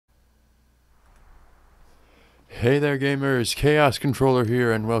Hey there gamers, Chaos Controller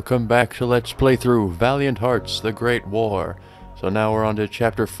here, and welcome back to Let's Play Through Valiant Hearts, The Great War. So now we're on to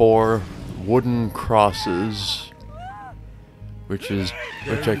Chapter 4, Wooden Crosses, which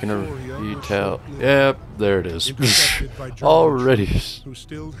I can retell. Yep, there it is. Already. Who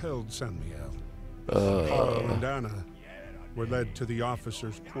still held San Miguel. Carl and Anna were led to the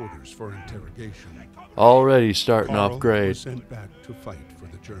officers' quarters for interrogation. Already starting Carl off great. was sent back to fight for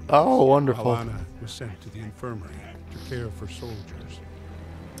the Germans. Oh, wonderful. While Anna was sent to the infirmary to care for soldiers.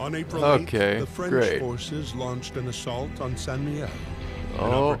 On April 8th, the French forces launched an assault on San Miguel. An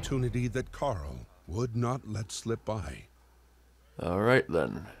opportunity that Carl would not let slip by. Alright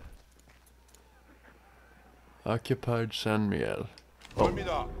then. Occupied San Miguel. Oh.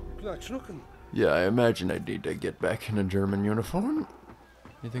 Yeah, I imagine I'd need to get back in a German uniform.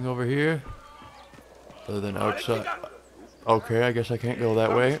 Anything over here? Other than outside. Okay, I guess I can't go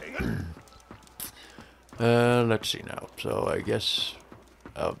that way. Let's see now. So I guess...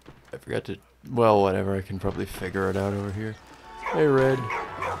 I forgot to... Well, whatever. I can probably figure it out over here. Hey, Red.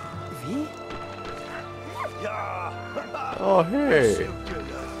 Oh, hey.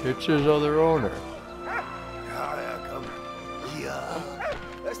 It's his other owner.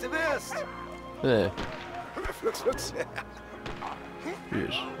 Yeah.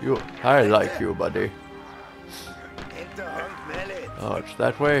 Yes, I like you, buddy. Oh, it's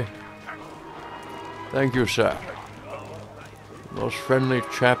that way? Thank you, sir. Most friendly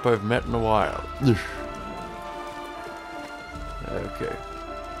chap I've met in a while. Okay.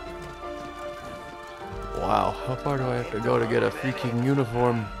 Wow, how far do I have to go to get a freaking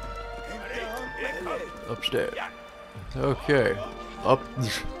uniform? Upstairs. Okay. Up.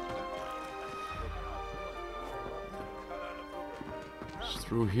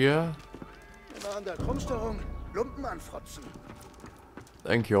 Through here.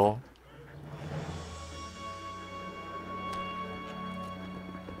 Thank you all.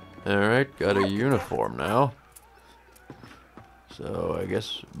 Alright, got a uniform now. So I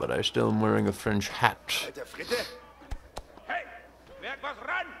guess, but I still am wearing a French hat.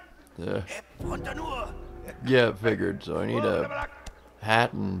 Yeah, figured. So I need a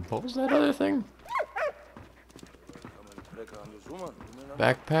hat and what was that other thing?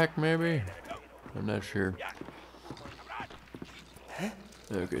 Backpack, maybe? I'm not sure.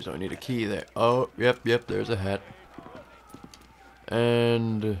 Okay, so I need a key there. Oh, yep, there's a hat.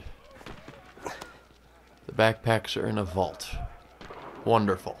 And the backpacks are in a vault.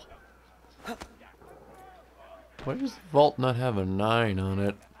 Wonderful. Why does the vault not have a 9 on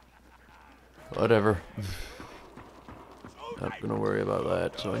it? Whatever. Not gonna worry about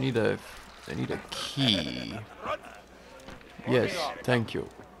that. So I need a key. Yes, thank you.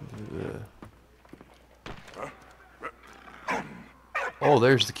 Oh,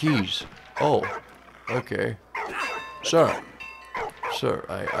 there's the keys. Oh, okay. Sir,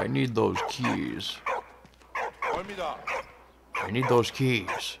 I need those keys. I need those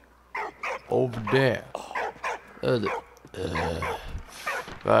keys. Over there.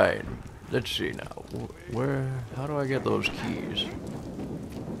 Fine. Let's see now. How do I get those keys?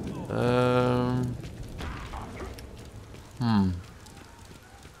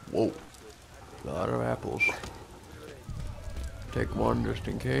 Whoa. A lot of apples. Take one just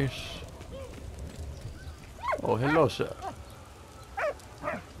in case. Oh, hello, sir.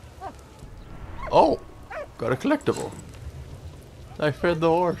 Oh! Got a collectible. I fed the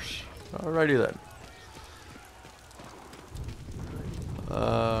horse. Alrighty then.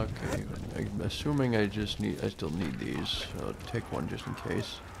 Okay. I'm assuming I still need these. I'll take one just in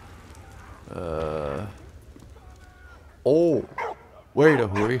case. Oh! Wait a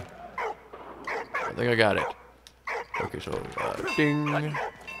hooey. I think I got it. Okay, so ding,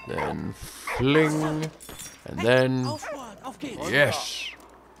 then fling, and then yes.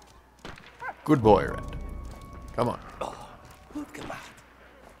 Good boy, Red. Come on.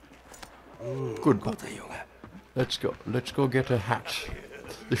 Good boy. Let's go. Let's go get a hat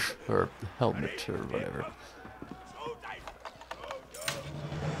or helmet or whatever.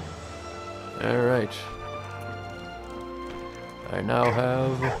 All right. I now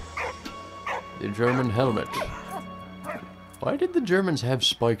have the German helmet. Why did the Germans have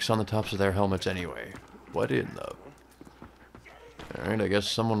spikes on the tops of their helmets anyway? What in the... Alright, I guess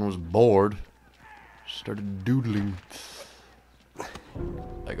someone was bored. Started doodling.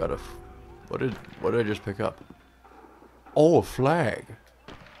 I got a... What did I just pick up? Oh, a flag.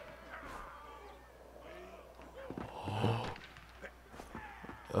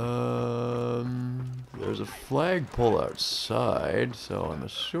 There's a flagpole outside, so I'm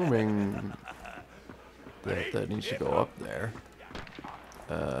assuming that needs to go up there.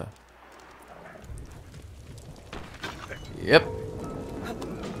 Yep.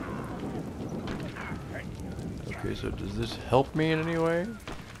 Okay, so does this help me in any way?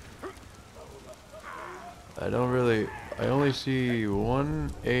 I don't really... I only see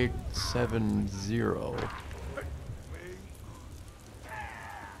 1870.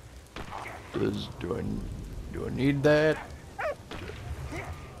 Do I need that?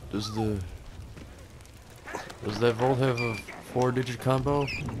 Does that vault have a 4-digit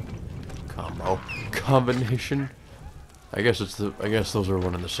combination? I guess those are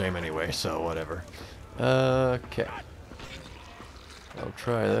one and the same anyway, so whatever. Okay. I'll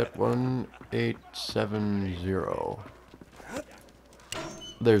try that. 1870.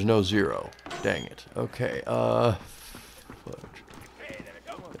 There's no 0. Dang it. Okay, fudge.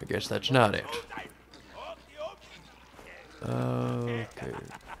 I guess that's not it. Okay.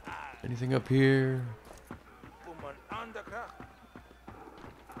 Anything up here?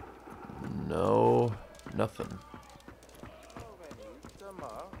 No. Nothing.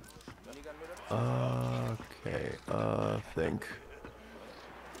 Okay, think.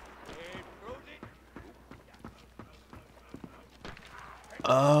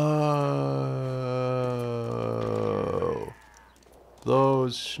 Oh,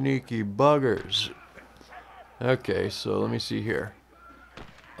 those sneaky buggers. Okay, so let me see here.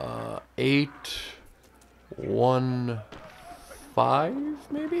 815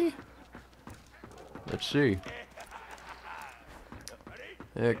 maybe? Let's see.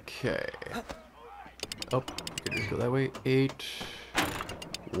 Okay. Oh, we can just go that way. 8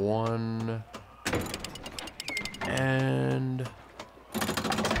 1 and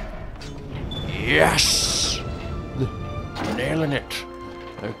yes! Nailing it.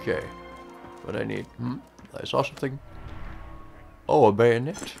 Okay. What I need? I saw something. Oh, a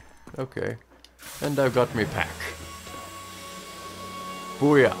bayonet. Okay. And I've got me pack.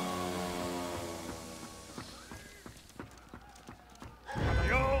 Booyah.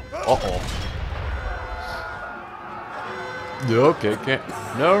 Uh-oh. Okay, can't.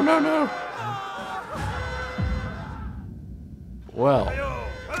 No, no, no. Well,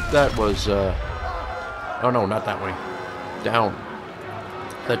 that was, oh no, not that way. Down.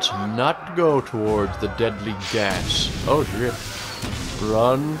 Let's not go towards the deadly gas. Oh, shit.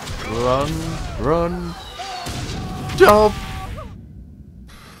 Run, run, run. Jump!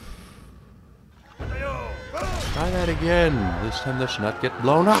 Try that again. This time let's not get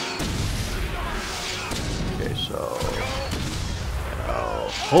blown up. Okay, so...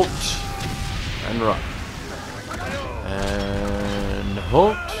 halt. And run. And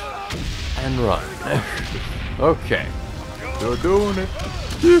halt. And run. Okay. You're doing it.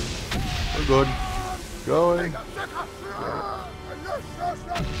 We're good. Going.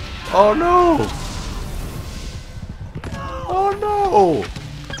 Oh no! Oh no!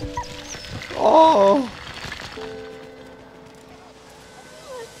 Oh!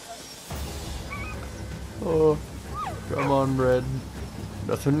 Oh, come on, Red.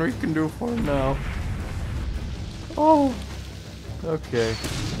 Nothing we can do for him now. Oh! Okay.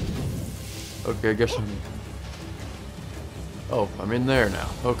 Okay, I guess I'm... Oh, I'm in there now.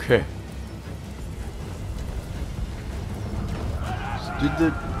 Okay.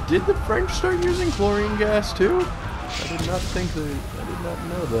 Did the French start using chlorine gas too? I did not think that. I did not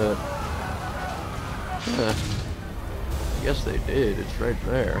know that. Huh. I guess they did. It's right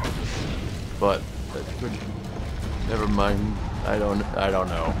there. But that could. Never mind. I don't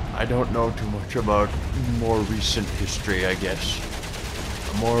know. I don't know too much about more recent history. I guess.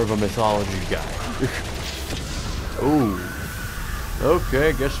 I'm more of a mythology guy. Ooh. Okay.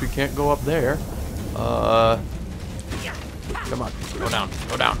 I guess we can't go up there. Come on, go down,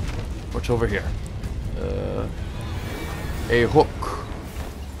 go down. What's over here? A hook.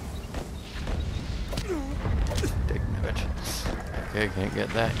 Taking it. Okay, can't get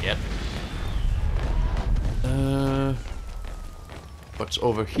that yet. What's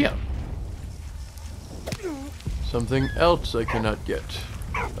over here? Something else I cannot get.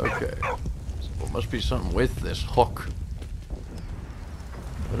 Okay. So there must be something with this hook.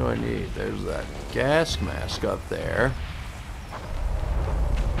 What do I need? There's that gas mask up there.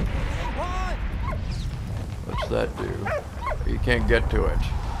 What's that do? You can't get to it.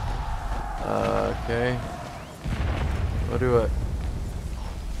 Okay. What do I...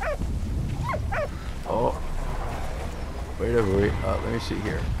 Oh. Wait. Let me see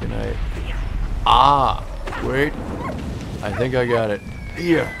here. Can I... Ah! Wait. I think I got it.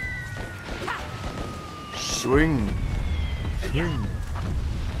 Here. Swing. Swing.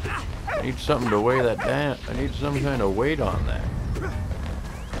 I need something to weigh that down. I need some kind of weight on that.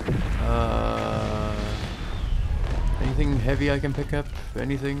 Anything heavy I can pick up?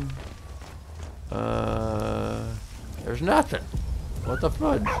 Anything? There's nothing. What the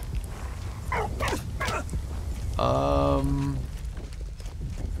fudge?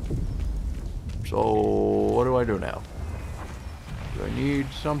 So what do I do now? Do I need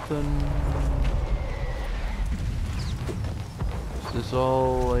something? Is this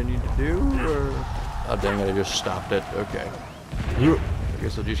all I need to do, or? Oh dang it! I just stopped it. Okay. I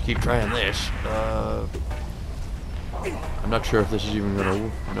guess I'll just keep trying this. I'm not sure if this is even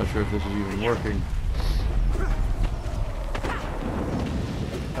gonna. I'm not sure if this is even working.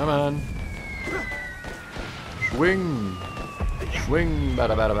 Come on. Swing. Swing.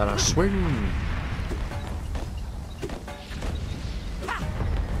 Bada bada bada. Swing.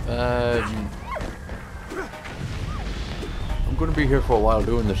 I'm gonna be here for a while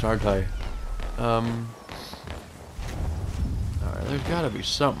doing this, aren't I? Alright, there's gotta be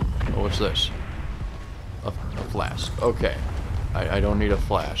something. Oh, what's this? A flask. Okay. I don't need a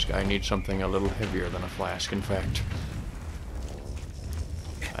flask. I need something a little heavier than a flask, in fact.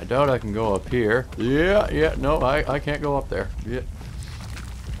 I doubt I can go up here. Yeah, no, I can't go up there. Yeah.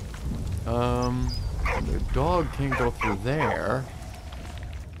 The dog can't go through there.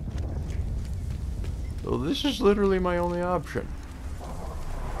 So this is literally my only option.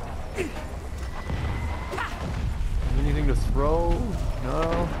 Anything to throw?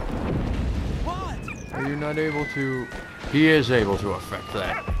 No? What? Are you not able to... He is able to affect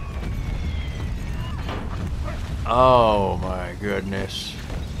that. Oh my goodness.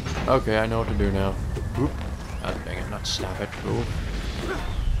 Okay, I know what to do now. Oop. Oh, dang it, not stop it. Ooh.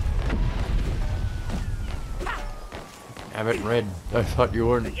 Have it red. I thought you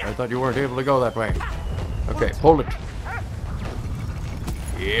weren't able to go that way. Okay, hold it.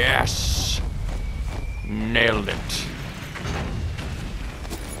 Yes! Nailed it.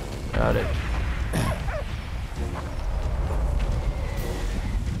 Got it.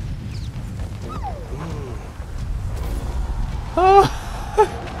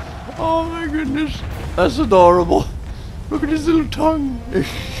 Oh my goodness. That's adorable. Look at his little tongue.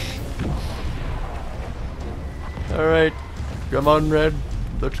 Alright. Come on, Red.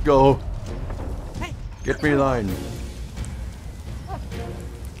 Let's go. Get me line.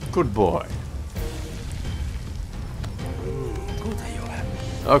 Good boy.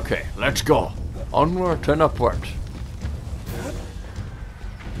 Okay, let's go. Onward and upward.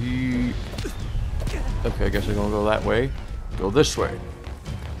 Okay, I guess I'm gonna go that way. Go this way.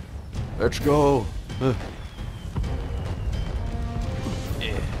 Let's go. What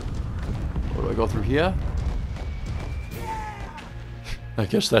do I go through here? I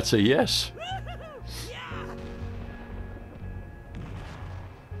guess that's a yes.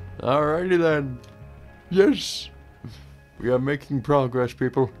 Alrighty then. Yes. We are making progress,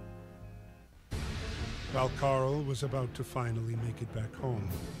 people. While Carl was about to finally make it back home,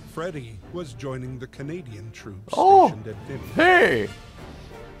 Freddy was joining the Canadian troops stationed at Valient. Hey!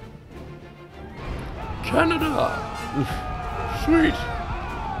 Canada! Sweet!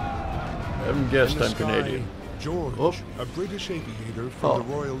 I haven't guessed I'm Canadian. George, a British aviator from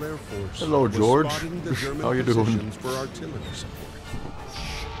the Royal Air Force, hello, George. was spotting the German How you doing? positions for artillery support.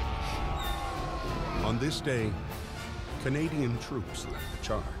 On this day, Canadian troops led the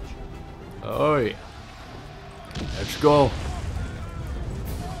charge. Oh yeah. Let's go.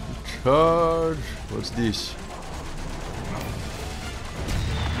 Charge. What's this?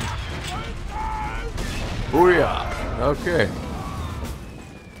 Booyah. Okay.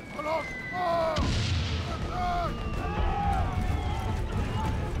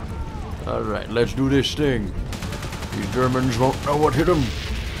 Alright, let's do this thing. These Germans won't know what hit them.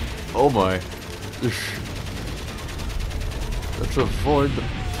 Oh my. Let's avoid the...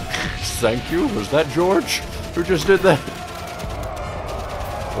 Thank you. Was that George who just did that?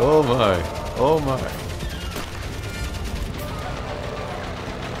 Oh my. Oh my.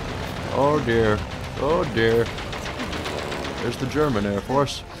 Oh dear. Oh dear. There's the German Air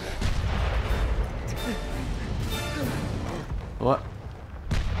Force. What?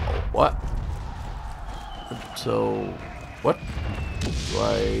 What? So... What? Do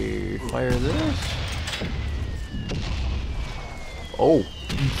I fire this? Oh.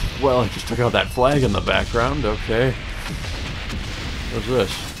 Well, I just took out that flag in the background. Okay. What's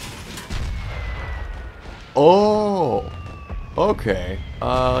this? Oh! Okay.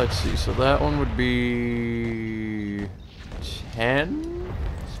 Let's see. So that one would be... 10?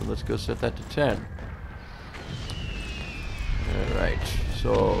 So let's go set that to 10. Alright.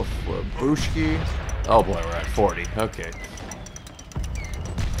 So for Bushki... Oh boy, we're at 40. Okay.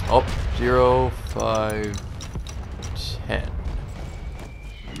 Oh, 0, 5, 10.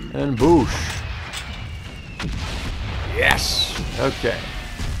 And boosh. Yes! Okay.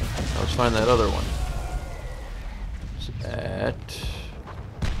 Let's find that other one. It's at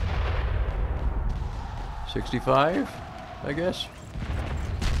 65, I guess.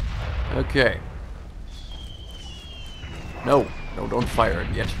 Okay. No, don't fire it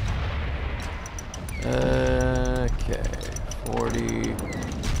yet. Okay, 40,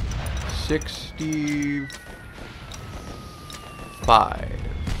 65.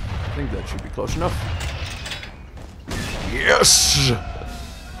 I think that should be close enough. Yes!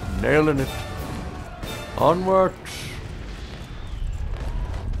 Nailing it. Onward.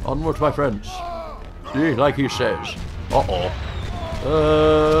 Onward, my friends. See, like he says. Uh-oh.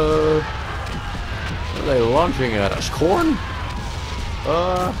 What are they launching at us? Corn?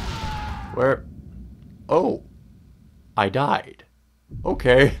 Where? Oh. I died.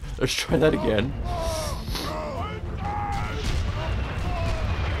 Okay, let's try that again.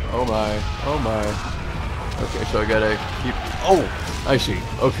 Oh my. Oh my. Okay, so I gotta keep... Oh! I see.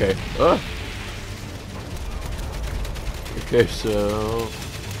 Okay. Okay, so...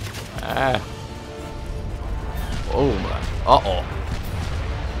 Ah. Oh my. Uh-oh.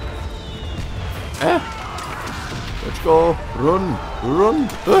 Let's go. Run. Run.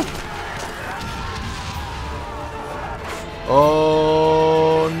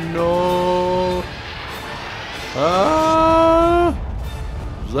 Oh no.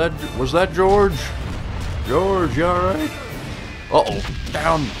 Was that George? George, you alright? Uh-oh.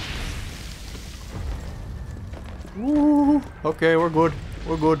 Down. Woo. Okay, we're good.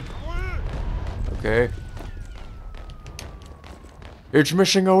 We're good. Okay. It's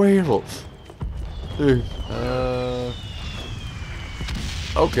missing a wheel.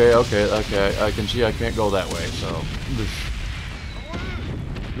 Okay. I can see I can't go that way, so.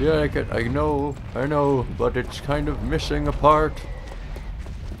 Yeah, I know, but it's kind of missing a part.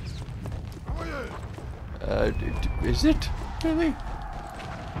 Is it? Really?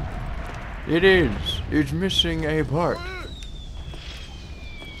 It is. It's missing a part.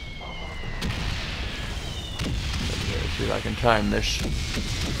 Let's see if I can time this.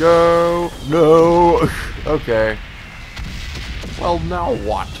 Go! No! Okay. Well, now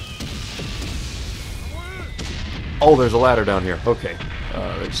what? Oh, there's a ladder down here. Okay.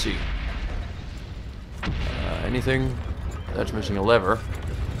 Let's see. Anything? That's missing a lever.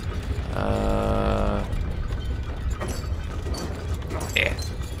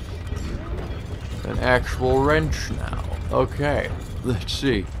 An actual wrench now. Okay. Let's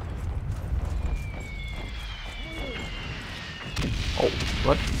see. Oh,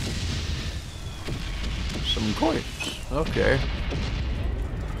 what? Some coins. Okay.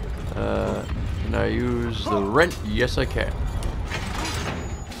 Can I use the wrench? Yes, I can.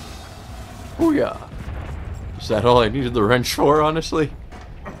 Booyah! Is that all I needed the wrench for, honestly?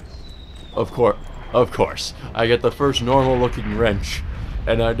 Of course. I get the first normal-looking wrench,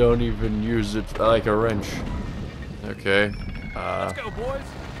 and I don't even use it like a wrench. Okay. Let's go, boys.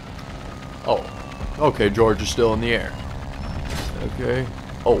 Oh. Okay, George is still in the air. Okay.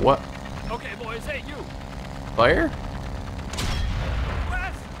 Oh, what? Okay, boys. Hey, you. Fire?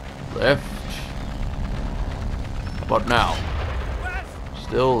 West. Left. How about now? West.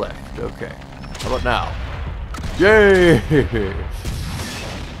 Still left. Okay. How about now? Yay!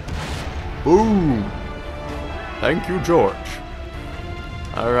 Boom! Thank you, George.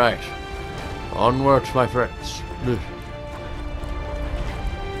 Alright. Onwards, my friends.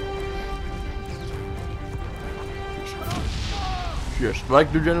 Just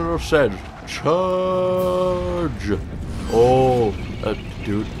like the general said, charge! Oh,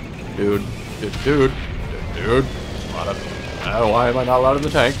 dude. Why am I not allowed in the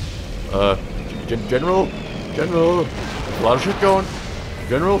tank? General, there's a lot of shit going.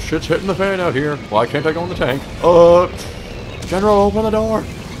 General, shit's hitting the fan out here. Why can't I go in the tank? General, open the door.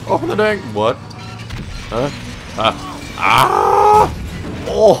 Open the tank. What? Huh?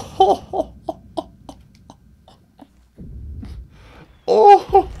 Oh!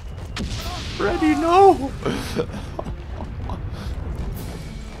 Oh! Freddy, no!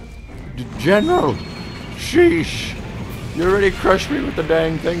 General! Sheesh! You already crushed me with the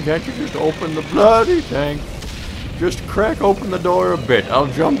dang thing. Can't you just open the bloody tank? Just crack open the door a bit. I'll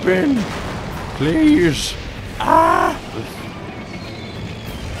jump in. Please. Ah!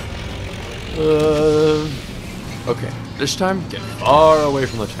 Okay. This time, get far away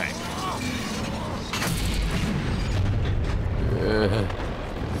from the tank.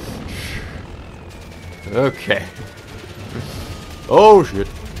 Okay. Oh, shit.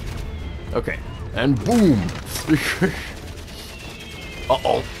 Okay. And boom.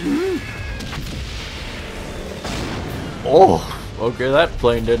 Uh-oh. Oh, okay, that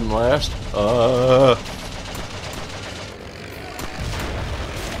plane didn't last.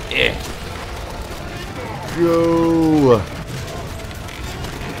 go!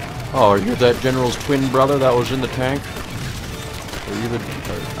 Oh, are you that general's twin brother that was in the tank? Are you the...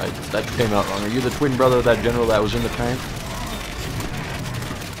 that came out wrong. Are you the twin brother of that general that was in the tank?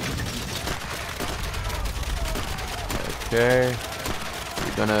 Okay.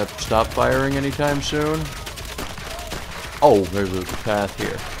 You gonna stop firing anytime soon? Oh, there's a path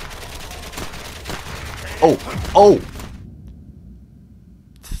here. Oh! Oh!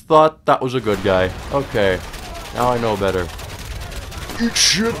 Thought that was a good guy. Okay. Now I know better. Eat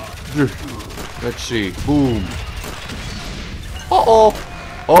shit! Let's see. Boom. Uh-oh!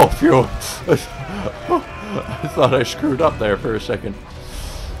 Oh, phew. I thought I screwed up there for a second.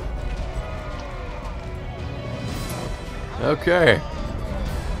 Okay.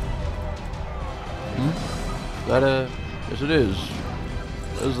 Is that a... Yes, it is.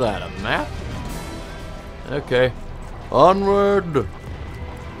 Is that a map? Okay. Onward!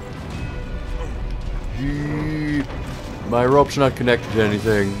 My rope's not connected to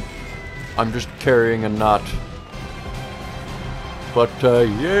anything. I'm just carrying a knot. But,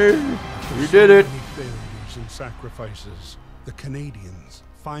 yay! We did it! Failures and sacrifices. The Canadians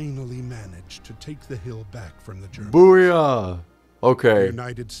finally managed to take the hill back from the Germans. Booyah! Okay. The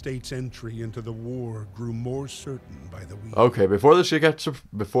United States' entry into the war grew more certain by the week. Okay, before this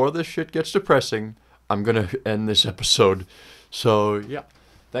shit gets depressing, I'm gonna end this episode. So, yeah.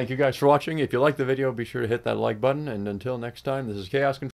 Thank you guys for watching. If you liked the video, be sure to hit that like button. And until next time, this is Chaos Control.